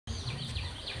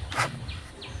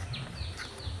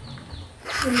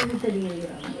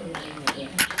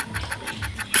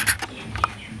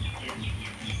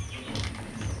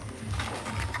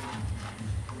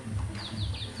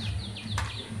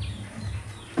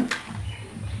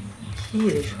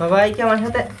সবাই কি আমার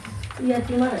সাথে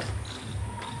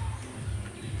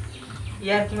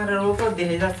ইয়ার মারার উপর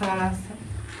দিয়ে যাচ্ছে মনে হচ্ছে।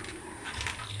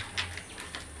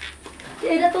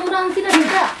 এটা তোমরা আনছি না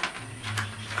এটা?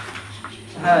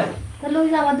 হ্যাঁ তাহলে ওই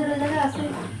যে আমাদের ওই জায়গায় আছে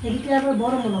এদিকে আবার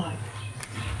বড় মনে হয়।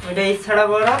 ওইটা এই ছাড়া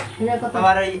বড়,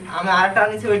 আবার ওই আমি আরেকটা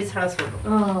আনিছি ওইটি ছাড়া ছোট।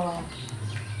 ও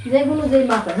যেগুলো যেই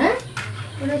মাথা, হ্যাঁ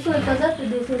ওটা 6000 তো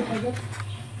 200,000।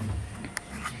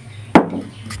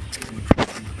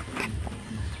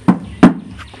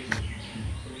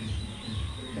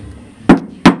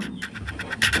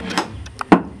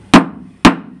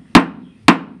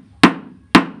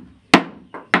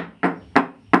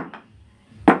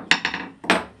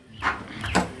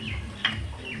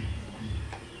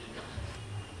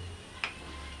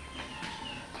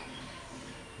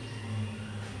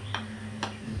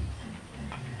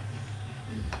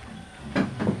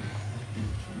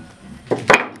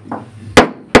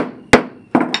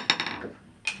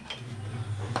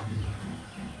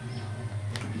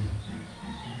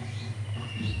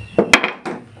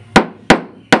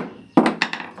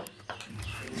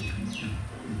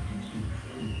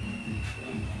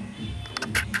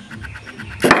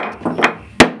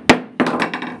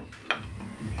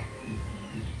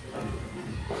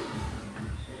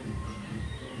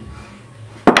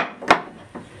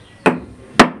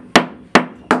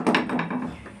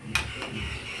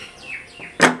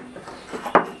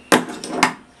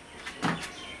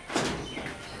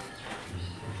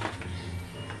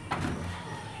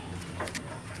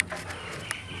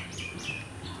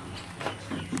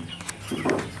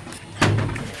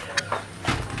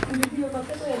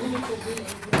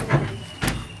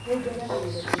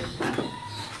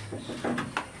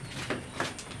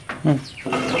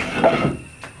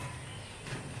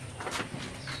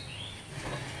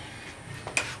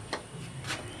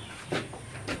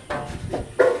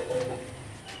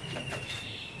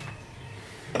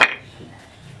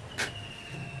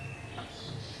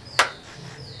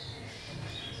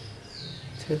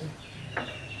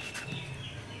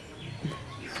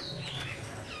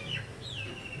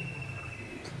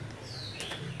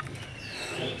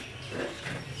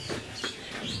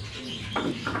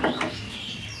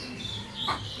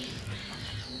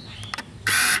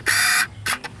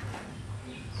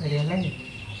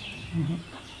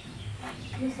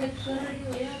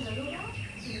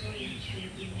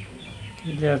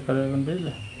 ক্লিয়ার করে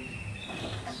বুঝলে।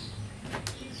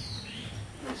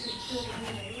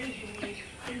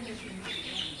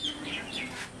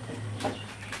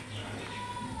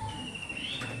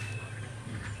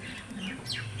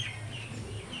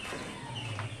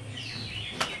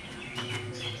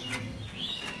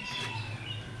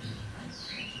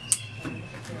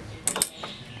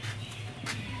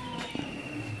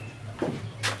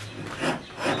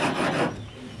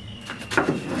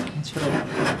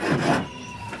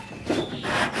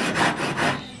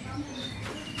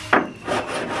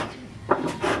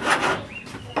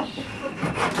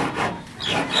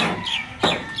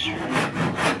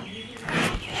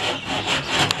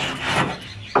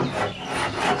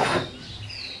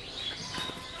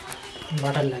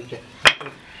 বাটার লাগবে।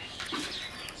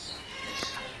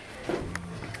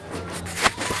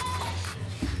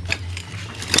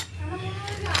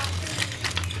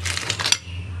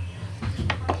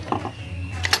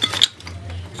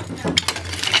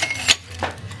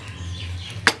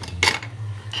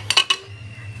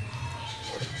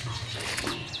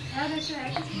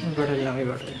 বাটার আমি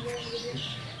বাটার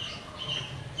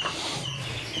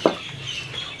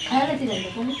খাইলে দিলে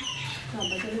তুমি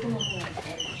সবাই চলে কোনো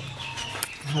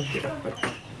হাত দিয়ে রাখবে।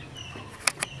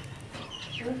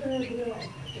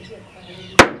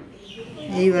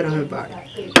 এইবার হবে বাড়ি।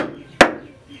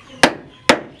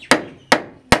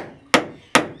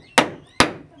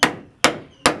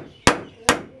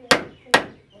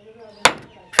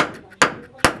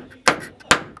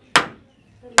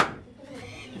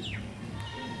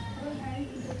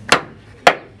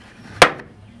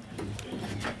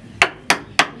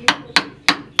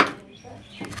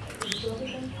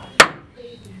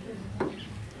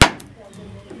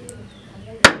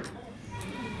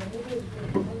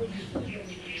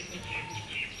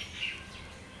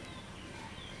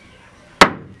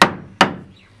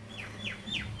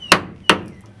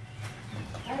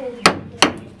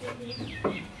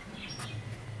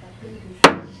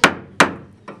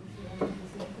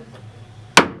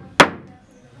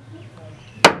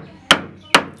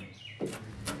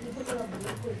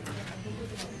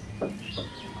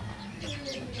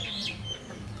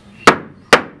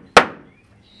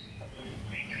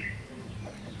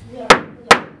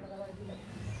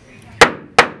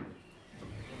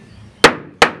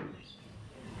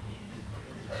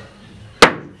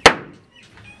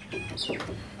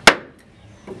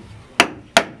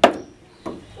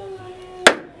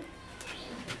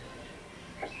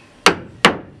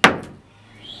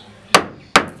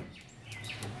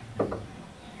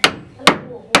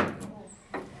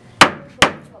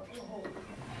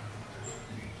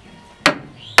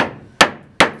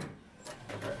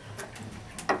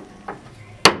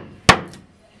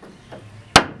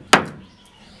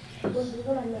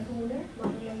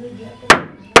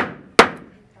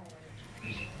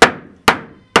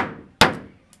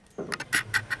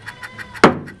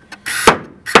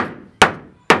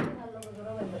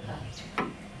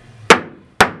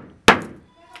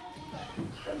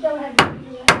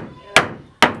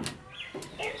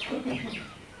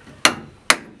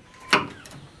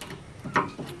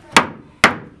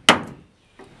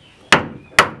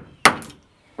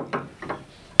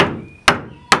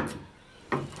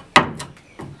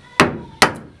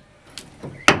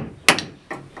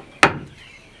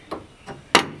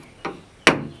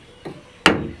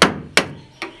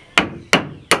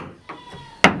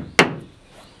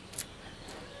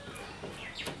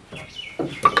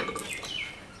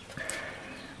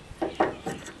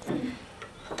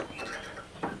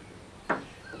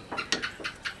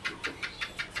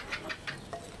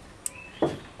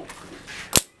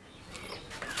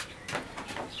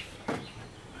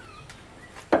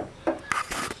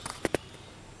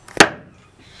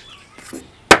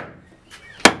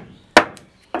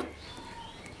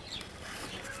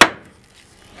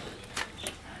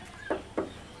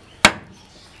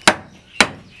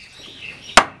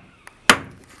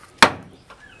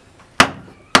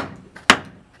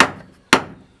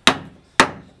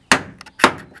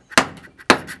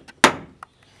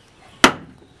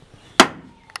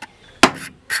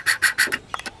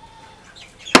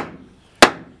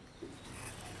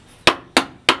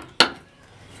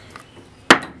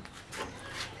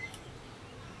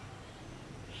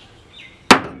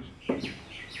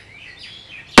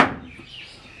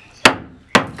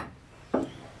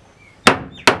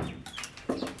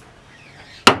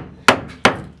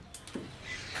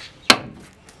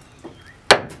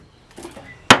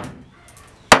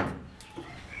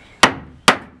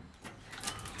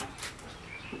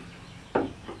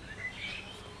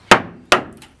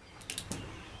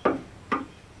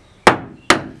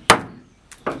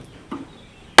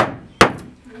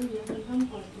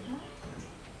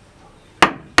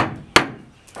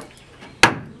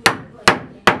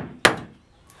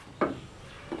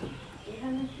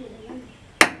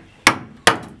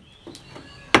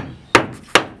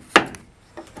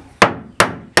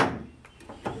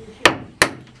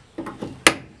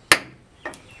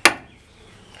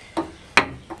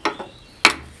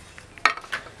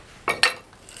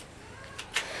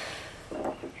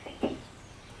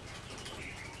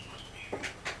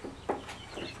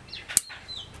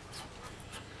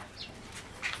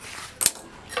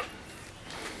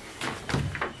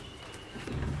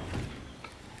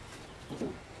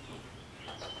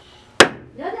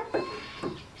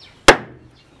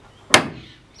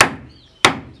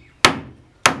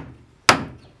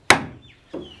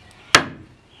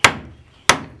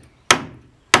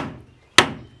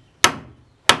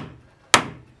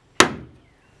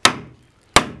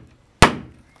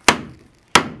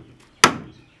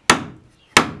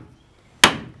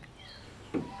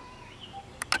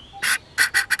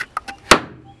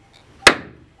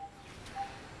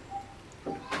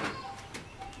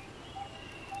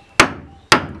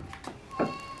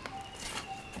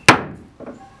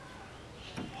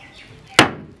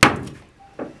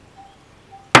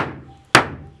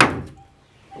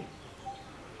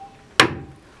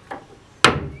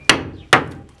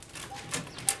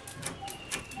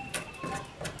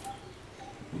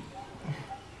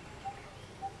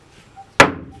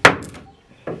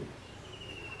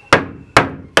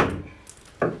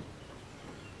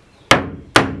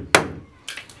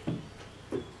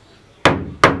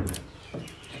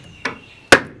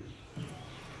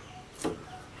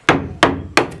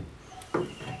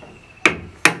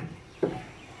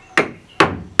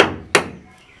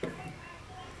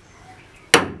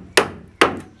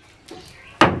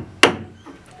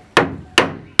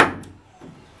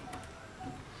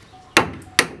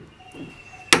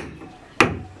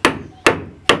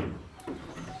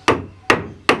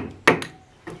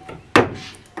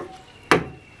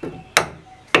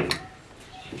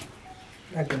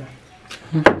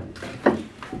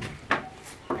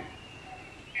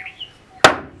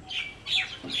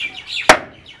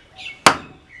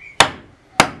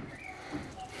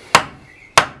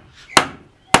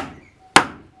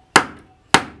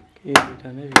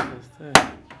 नहीं विश्वास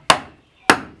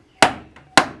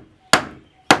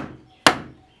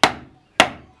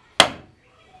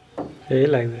यही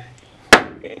लग जाए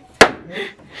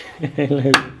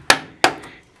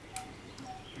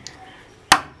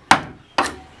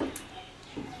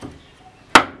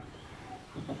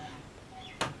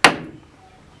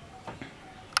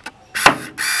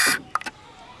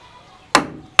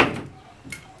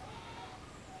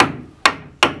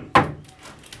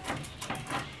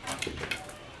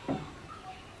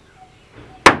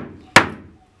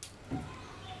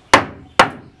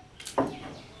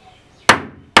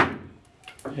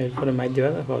एरपर मार दिबा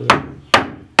तो कल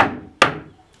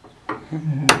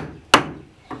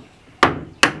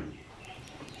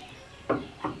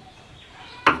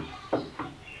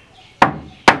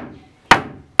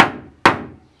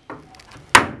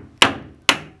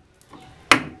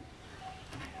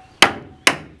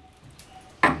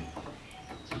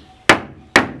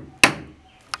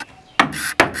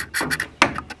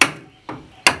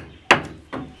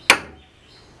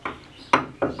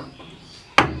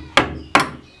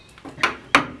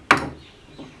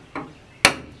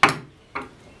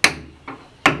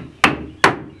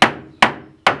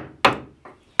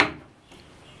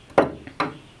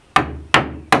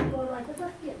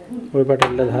ওই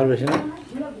পাটালটা ধার বেশি না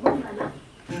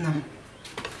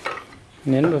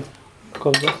নেন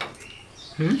কবজা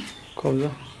কবজা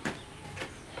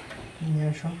নিয়ে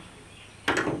আসো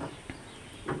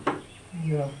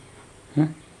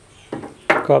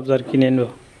কবজার কিনে নেব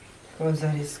कौन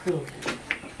इसको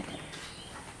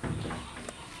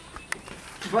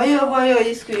भयो भयो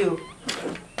इसको यो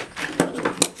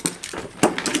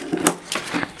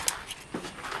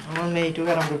আমার মেয়েটুকু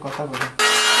আর আমাকে কথা বলে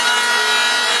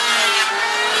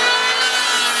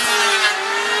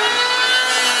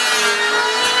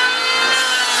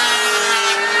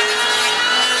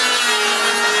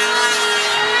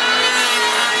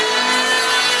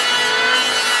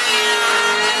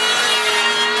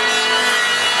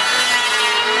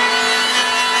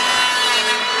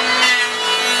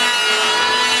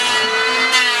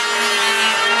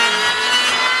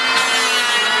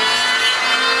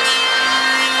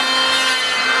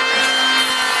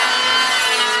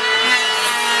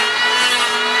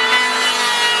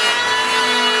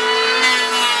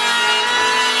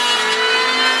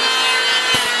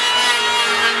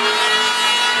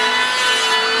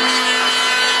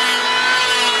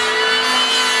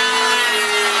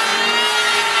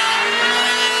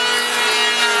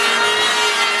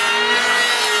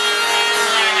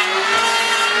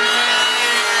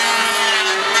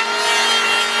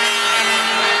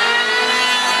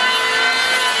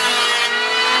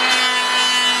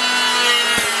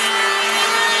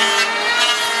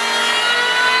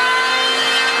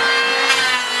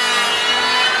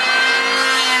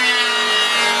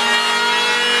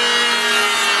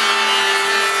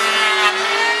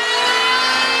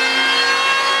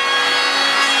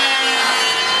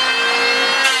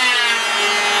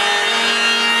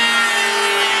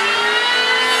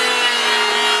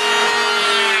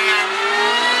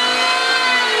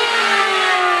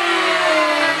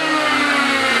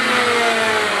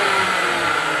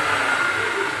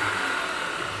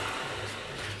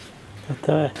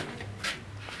ধরতে হবে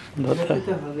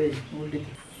ধরতে হবে উল্টে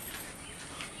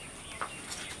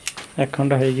 1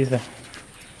 ঘন্টা হয়ে গেছে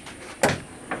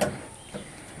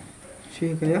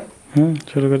শুরু করে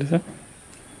শুরু করেছে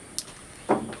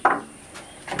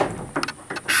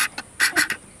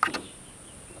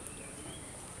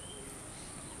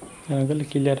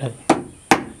ক্লিয়ার হয়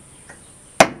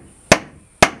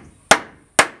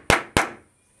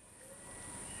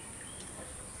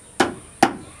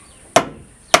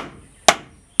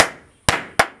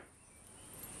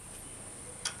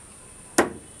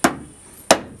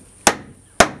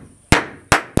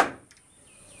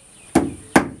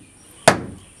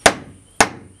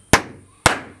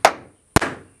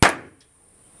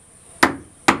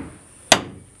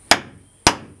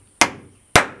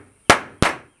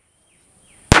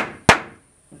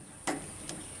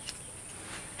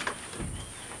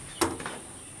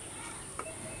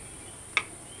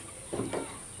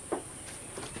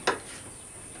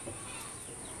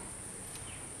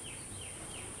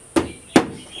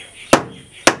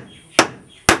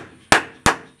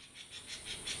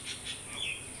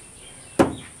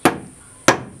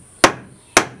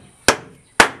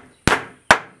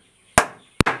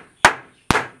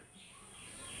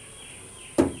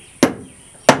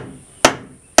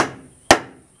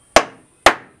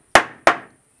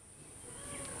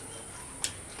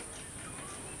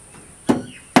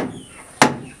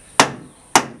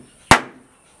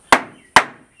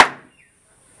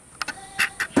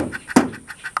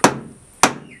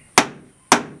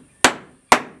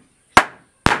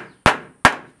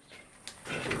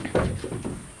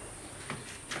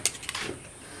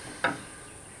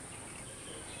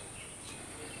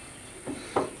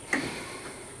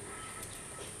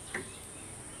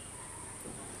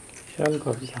चल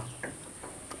कर जा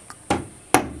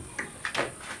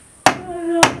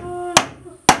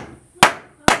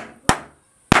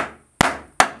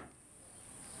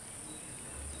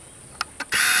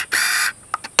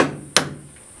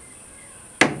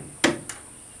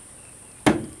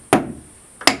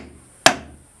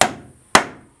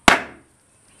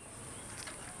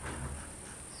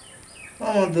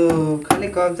मधु खाली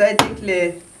कब जाए देखले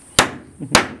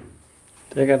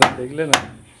देख ले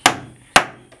ना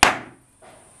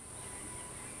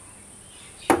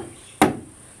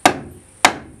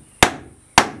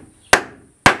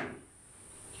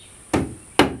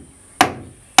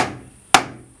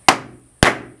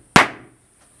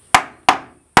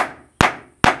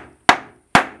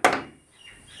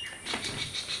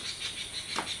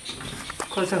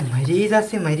कौन मरी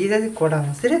जासे कोड़ा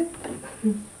मसे रे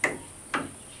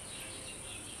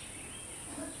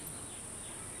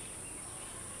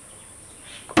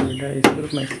कोड़ा इस पर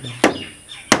मैं से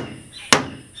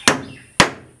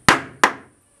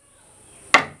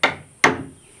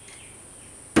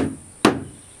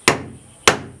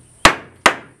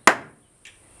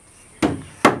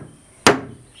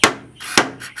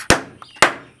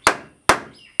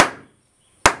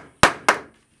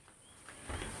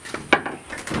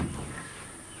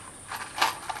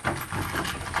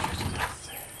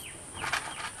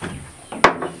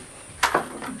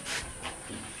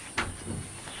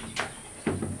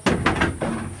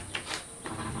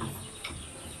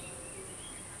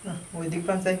ওই দিক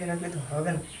পান চাইপে রাখলে তো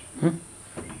হবে না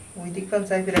ওই দিক পান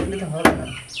চাইপে রাখলে তো হবে না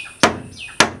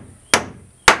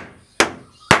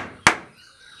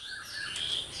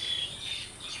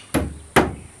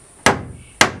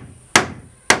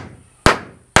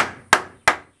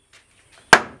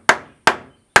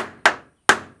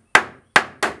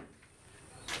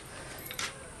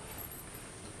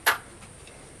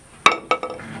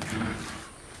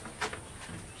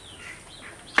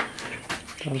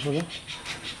তারপরে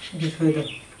বিষয় তো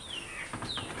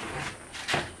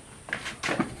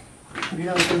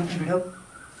ভিড়াও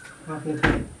মাকে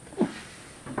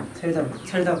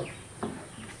ছেড়ে দাও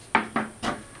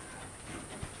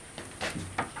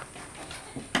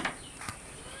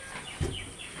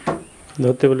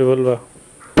ধরতে বলে বলবা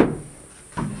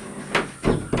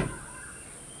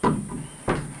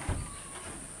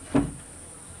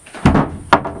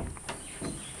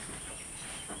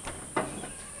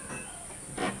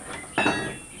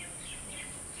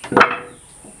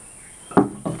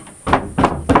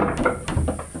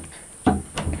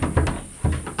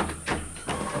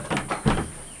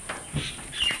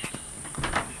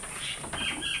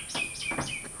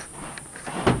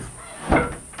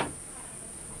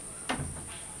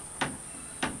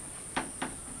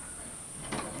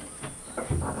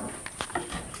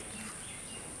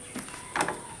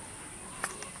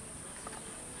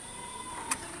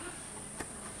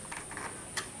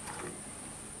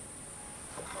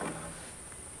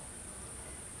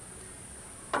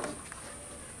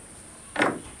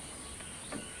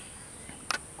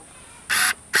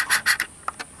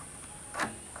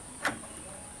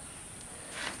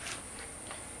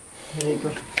Very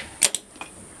good.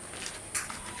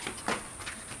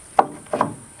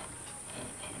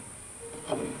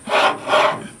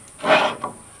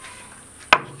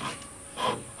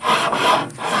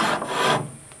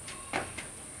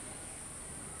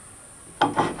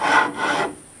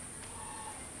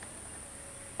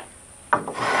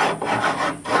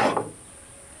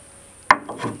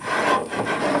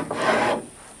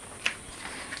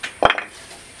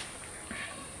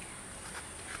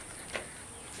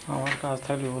 আমার কাজ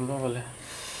থাকলে বলবো বলে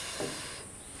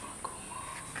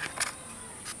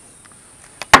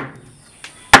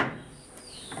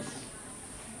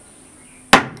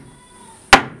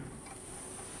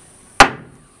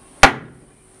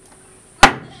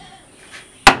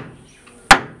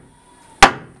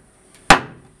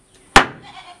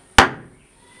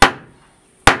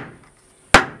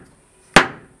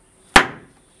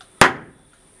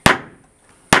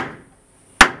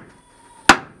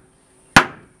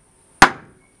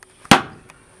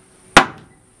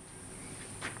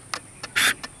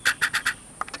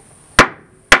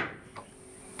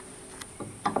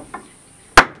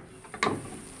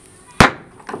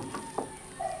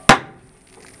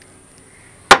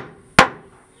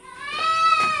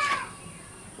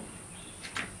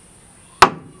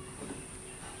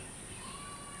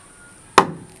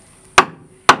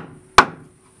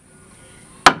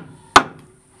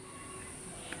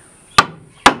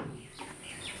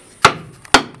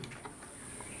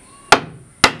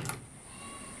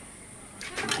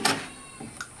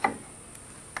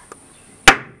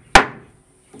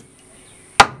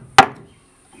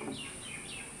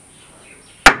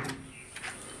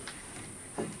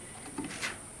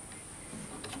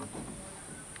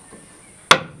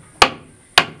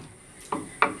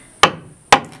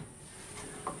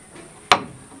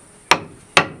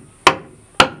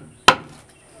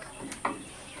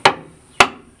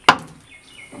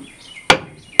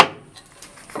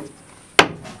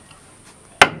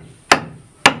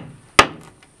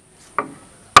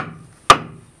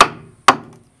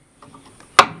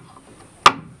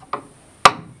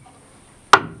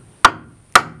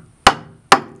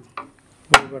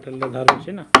ওই বাটালটা ধার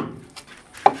হচ্ছে না।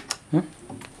 হুম,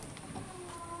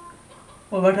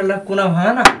 ওই বাটালটা কোনা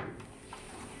ভাঙা না,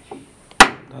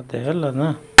 ধাতে হেল না।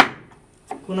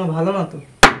 কোনা ভালো না তো,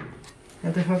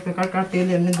 এত শক্ত কাট তেল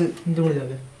এমনি জমে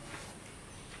যাবে।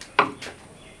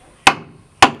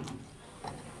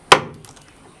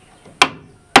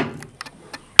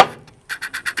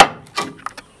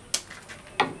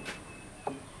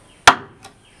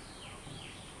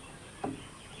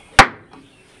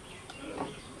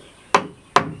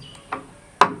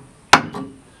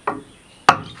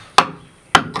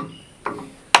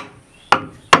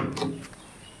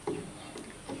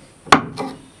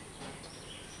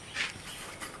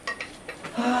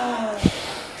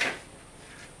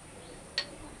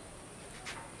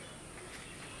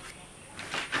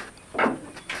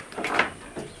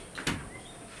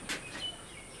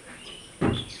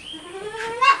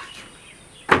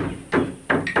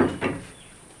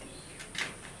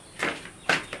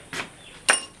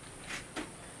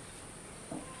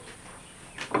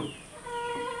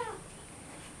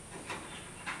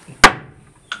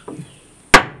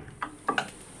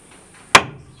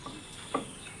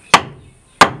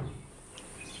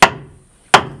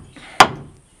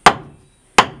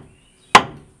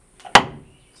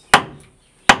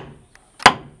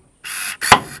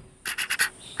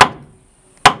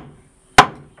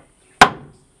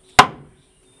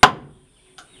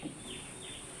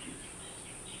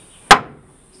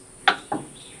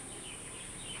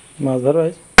 মাছ ধরো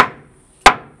আজ?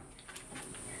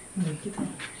 দেখি তো।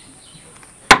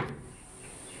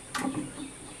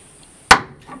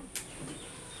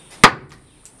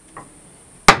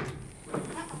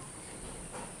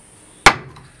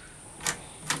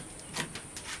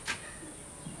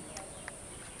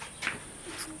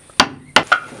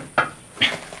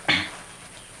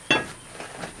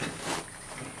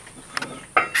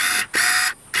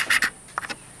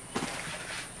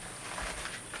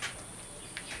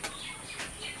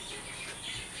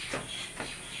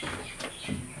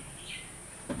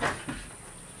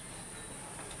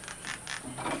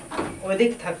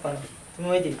 ওইদিক থাকবা না, তুমি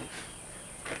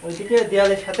ওইদিকে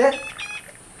দেয়ালের সাথে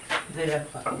ধরে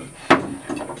রাখবা,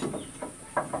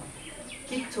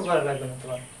 কিচ্ছু করা লাগবে না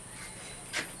তোমার।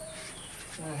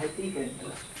 হাইতেই করে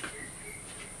দিলাম।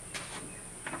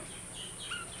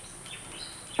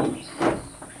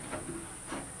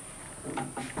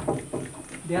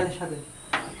 দেয়ালের সাথে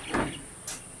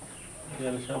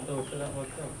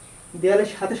দেয়ালের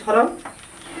সাথে সরাও।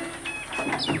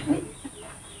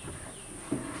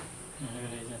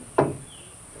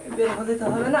 বের হতে তো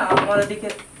হবে না, আমার এদিকে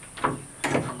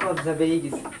কবজা বেরিয়ে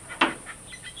গেছে।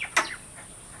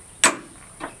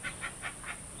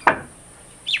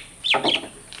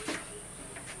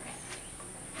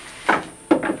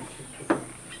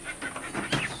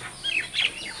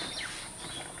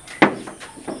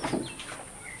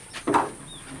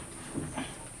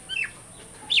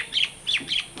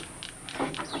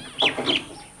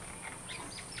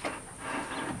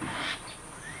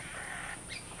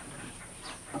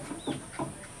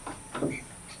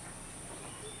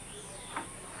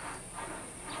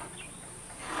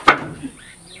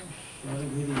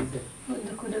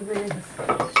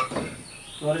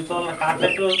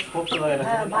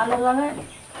 হ্যাঁ ভালো লাগে।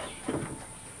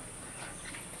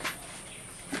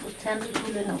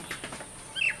 তুলে নাও।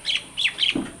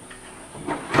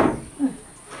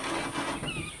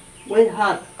 ওই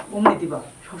হাত অমনি দিবা,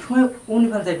 সবসময় অমনি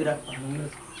ফান চাইবি রাখবা।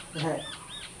 হ্যাঁ,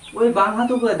 ওই বাম হাত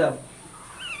উপরে দাও।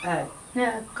 হ্যাঁ,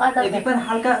 হ্যাঁ কাটা এদিকে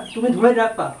হালকা তুমি ধরে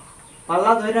রাখবা,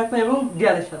 পাল্লা ধরে রাখবা এবং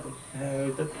দেয়ালের সাথে। হ্যাঁ,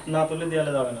 ওইটা না তুলে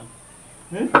দেয়ালে যাবে না।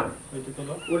 হুম, ওইটা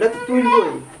তোলো। ওটা তো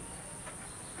তুলবই।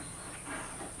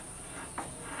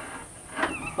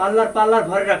 পাল্লার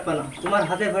ভরে রাখবা না, তোমার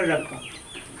হাতে ভরে রাখবা।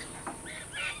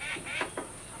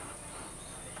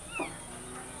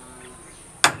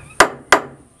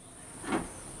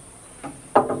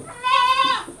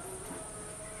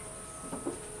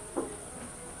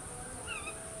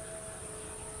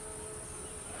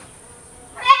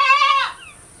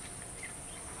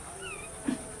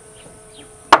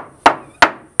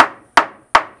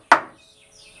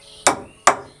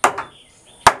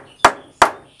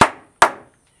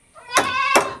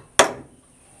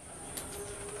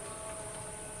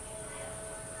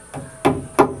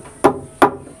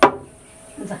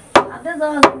 হাতে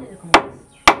যাওয়া যায় এরকম।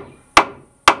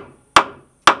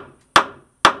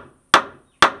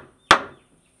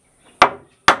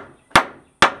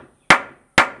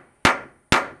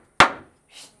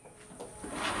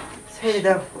 ছেড়ে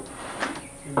দাও,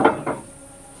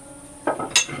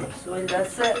 চলে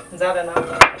যাচ্ছে, যাবে না।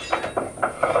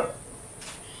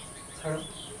 ছাড়ো।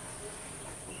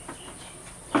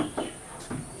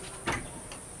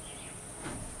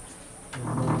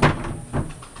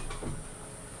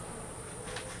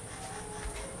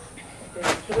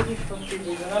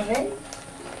 নেই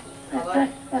আবার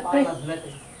পাল্লা ঝুলাতে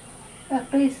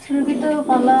একটা স্থগিত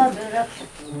পালা ধরে রাখছে।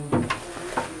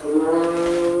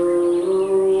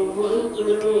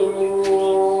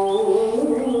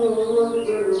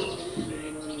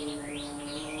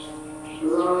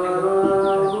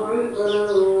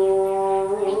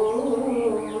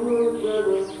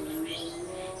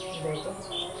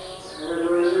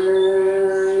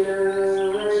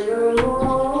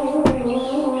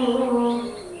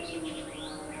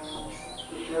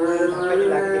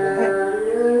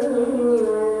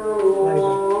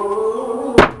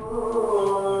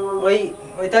 ওই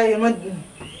ওইটা এর মধ্যে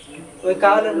ওই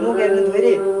কাওয়ালের মুখ এর মধ্যে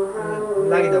ধরে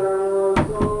লাগিয়ে দাও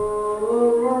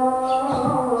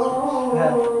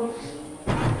হ্যাঁ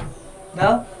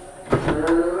দাও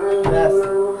ব্যাস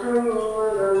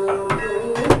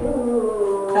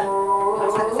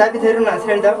চাবি ধরো না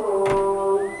ছেড়ে দাও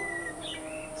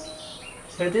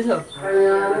ছেড়ে দিছ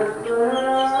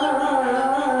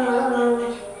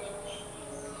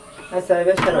আচ্ছা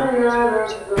এবার ছাড়ো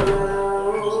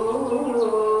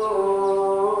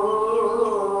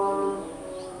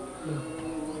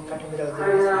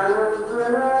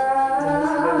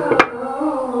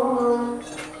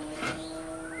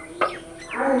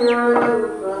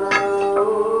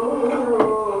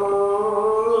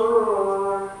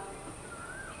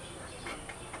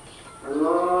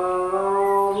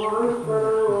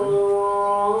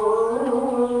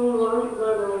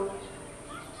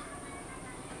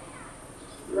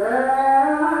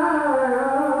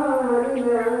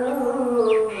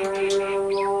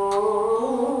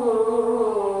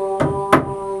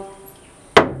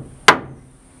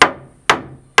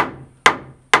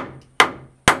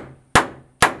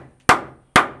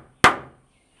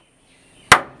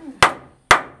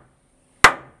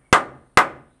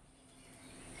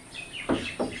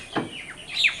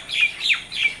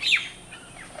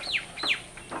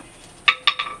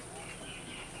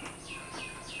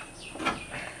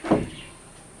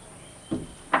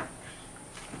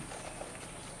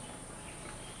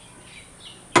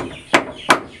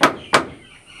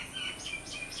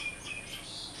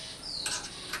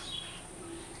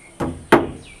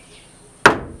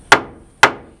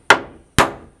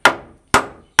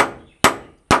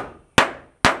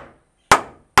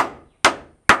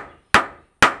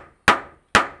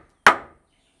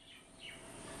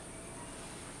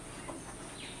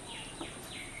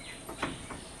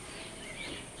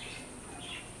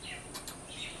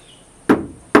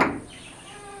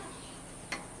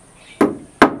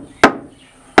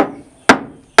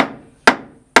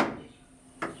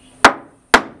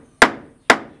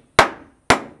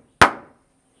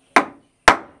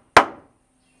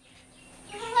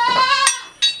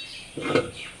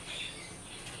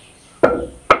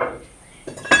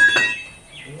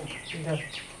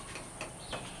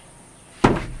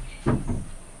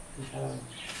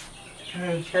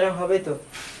সেরকম হবে তো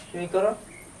তুমি করো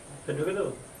ঢুকে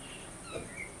দেবো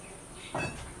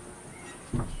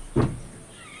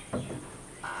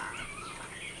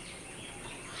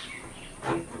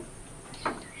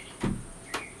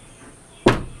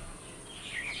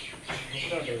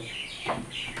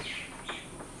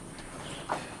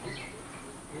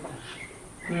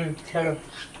ছাড়ো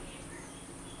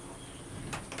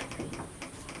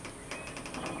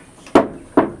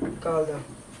কাল দাও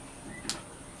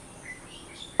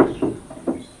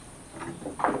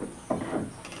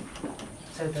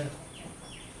ছেড়ে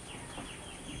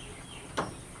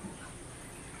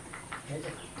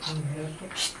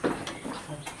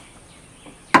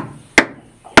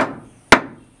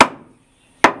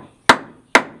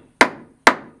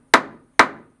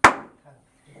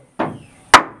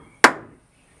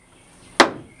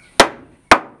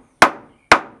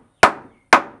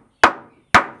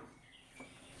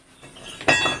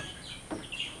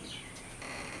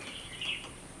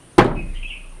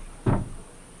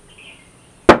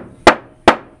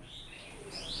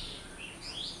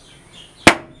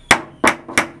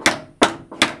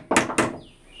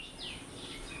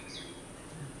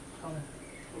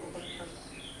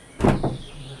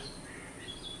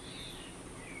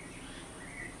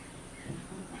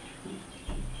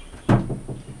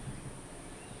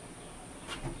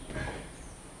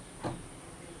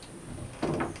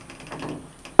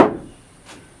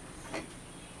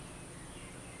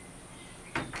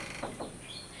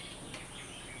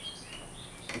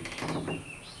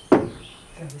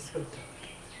করতে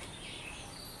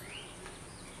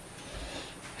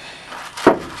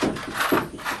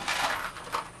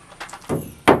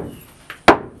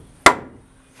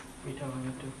পিঠা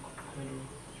বানাতে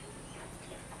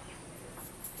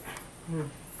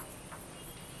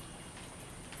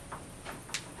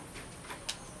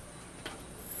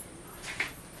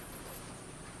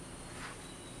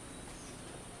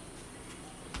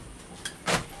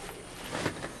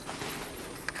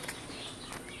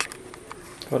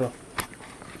করো।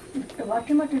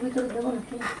 বাটি মাটির ভিতরে দেবো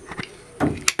নাকি?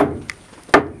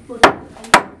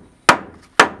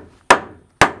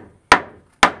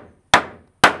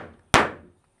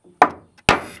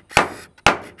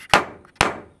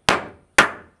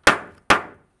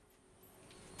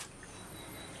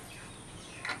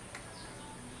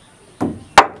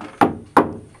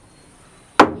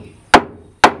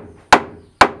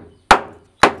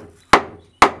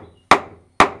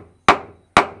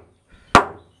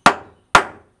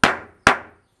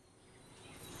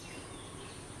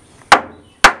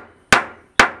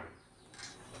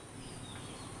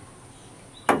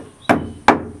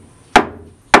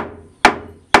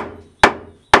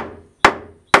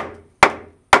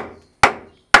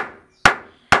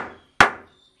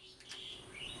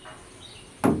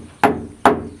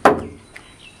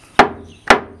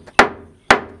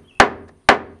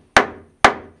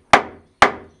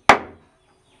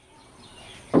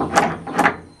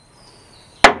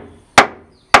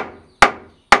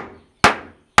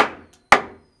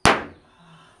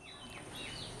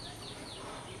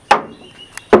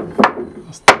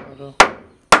 আস্তে করো।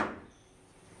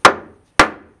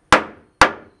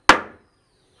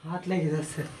 হাত লেগে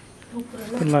যাচ্ছে।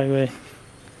 লাগবে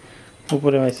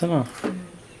উপরে হয়েছে না।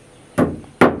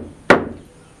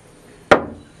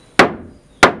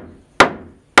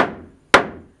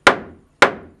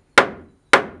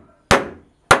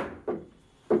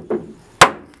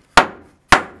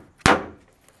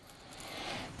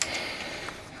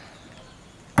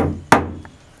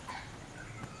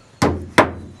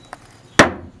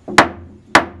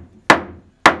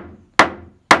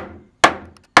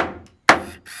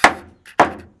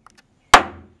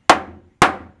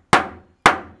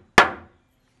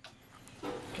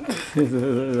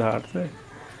 হাঁটছে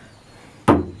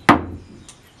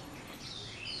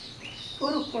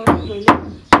করুক করুক রইলে।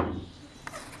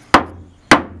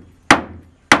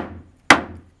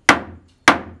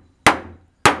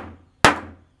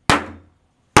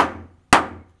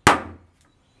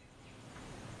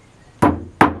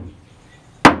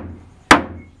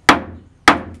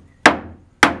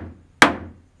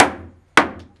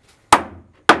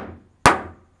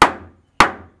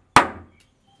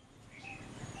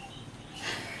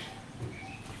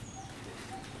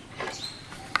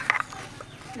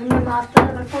 এমনি মাছটা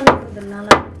আবার ফোনে করবেন না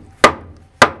না।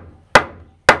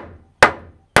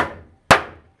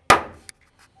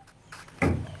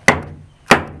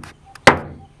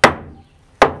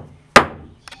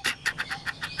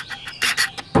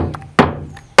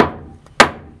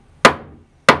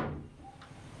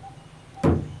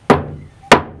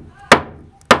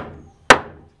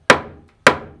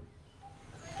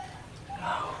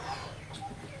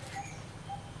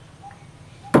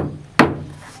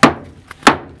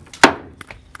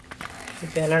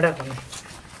 পেলাটা কোন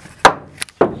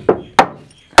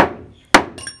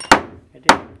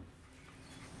এটা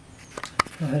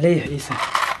ভালোই হয়েছে।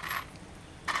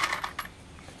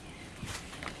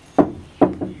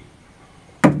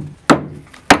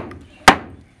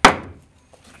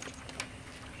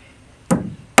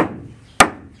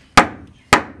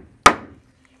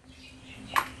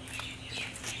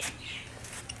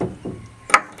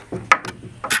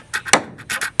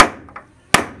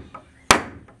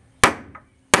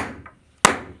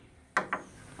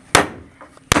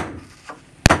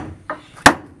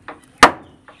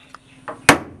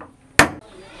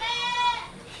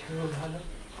 ভালো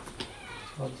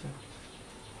আচ্ছা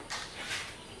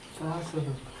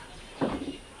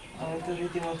আমি তো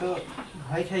রীতিমতো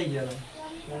ভয় খাই গেলাম।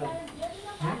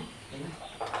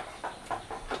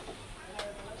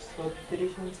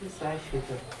 36 ইঞ্চি 4 ফিট,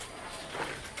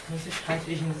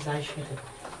 35 ইঞ্চি 4 ফিট।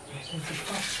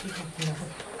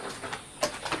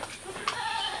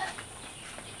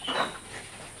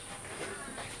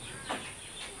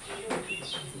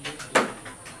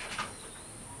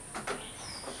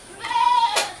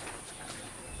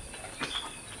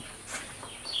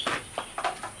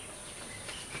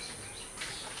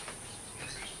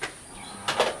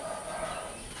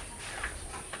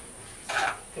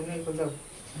 তুমি কোথাও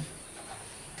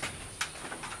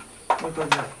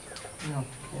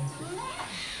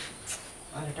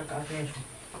আর একটা কাজ নিয়ে এসো।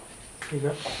 ঠিক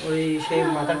আছে ওই সেই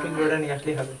মাথার টুকরোটা নিয়ে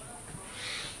আসলেই হবে।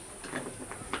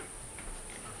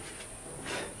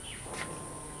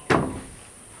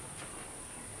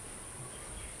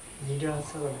 ভিডিও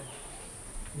হচ্ছে বলে,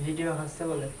 ভিডিও হচ্ছে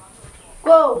বলে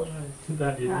কো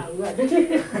দাঁড়িয়ে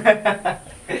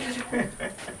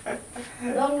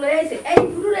রং লয়ে আইছে। এই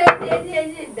ফুটুরে এই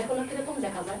যে দেখো না কিরকম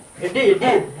দেখা যায়। এটি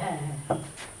হ্যাঁ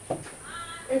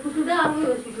এই ফুটুটা আর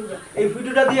ওই ফুটুটা। এই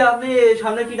ভিডিওটা দিয়ে আপনি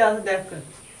সামনে কিটা আছে দেখবেন।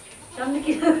 সামনে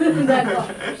কি দেখো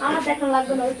আমার দেখা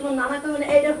লাগবে না তোমার নানা কবে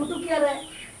এইটা ফুটু কি আরে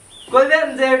কইবেন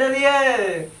যে এটা দিয়ে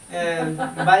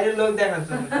বাইরের লোক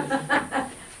দেখাচ্ছে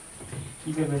কি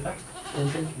করবে এটা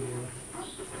টেনশন কি করবে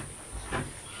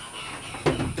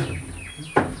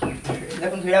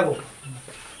দেখুন ফিরাবো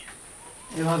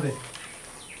এভাবে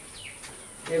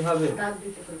এভাবে দাগ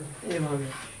দিতে হবে এভাবে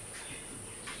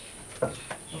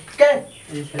ওকে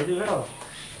এই সাইডে বেরো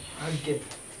আজকে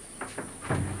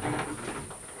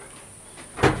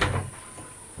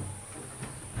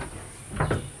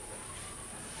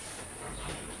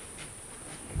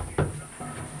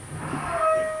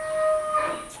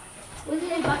ওই যে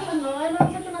এই বাচ্চা নড়াই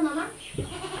লাগছে না নানা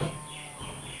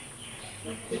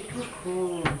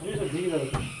এটা দিয়ে দাও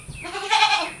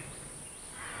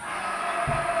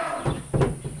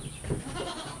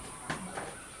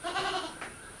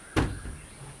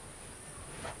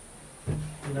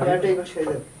এটা একটু ছেড়ে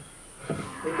দাও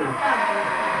একটু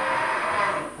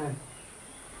হ্যাঁ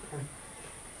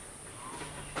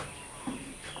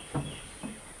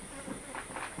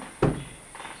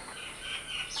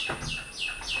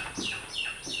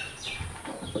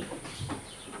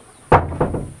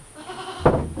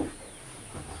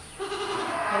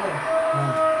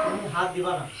তুমি হাত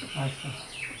দিবা না আচ্ছা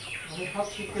আমি সব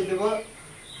ঠিক করে দেবো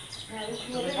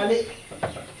খালি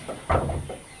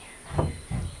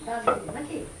দাগ দিবে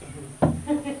নাকি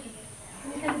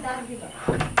তুমি খালি দাগ দিবা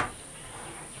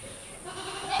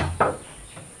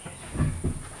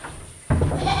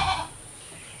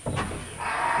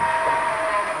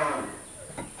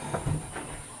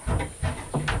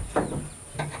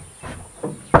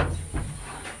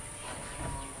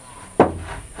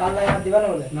পাল্লায় হাত দিবা না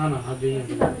বলে না না হাত দিয়ে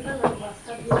দাগ দিবা না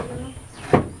বাচ্চা দিয়ে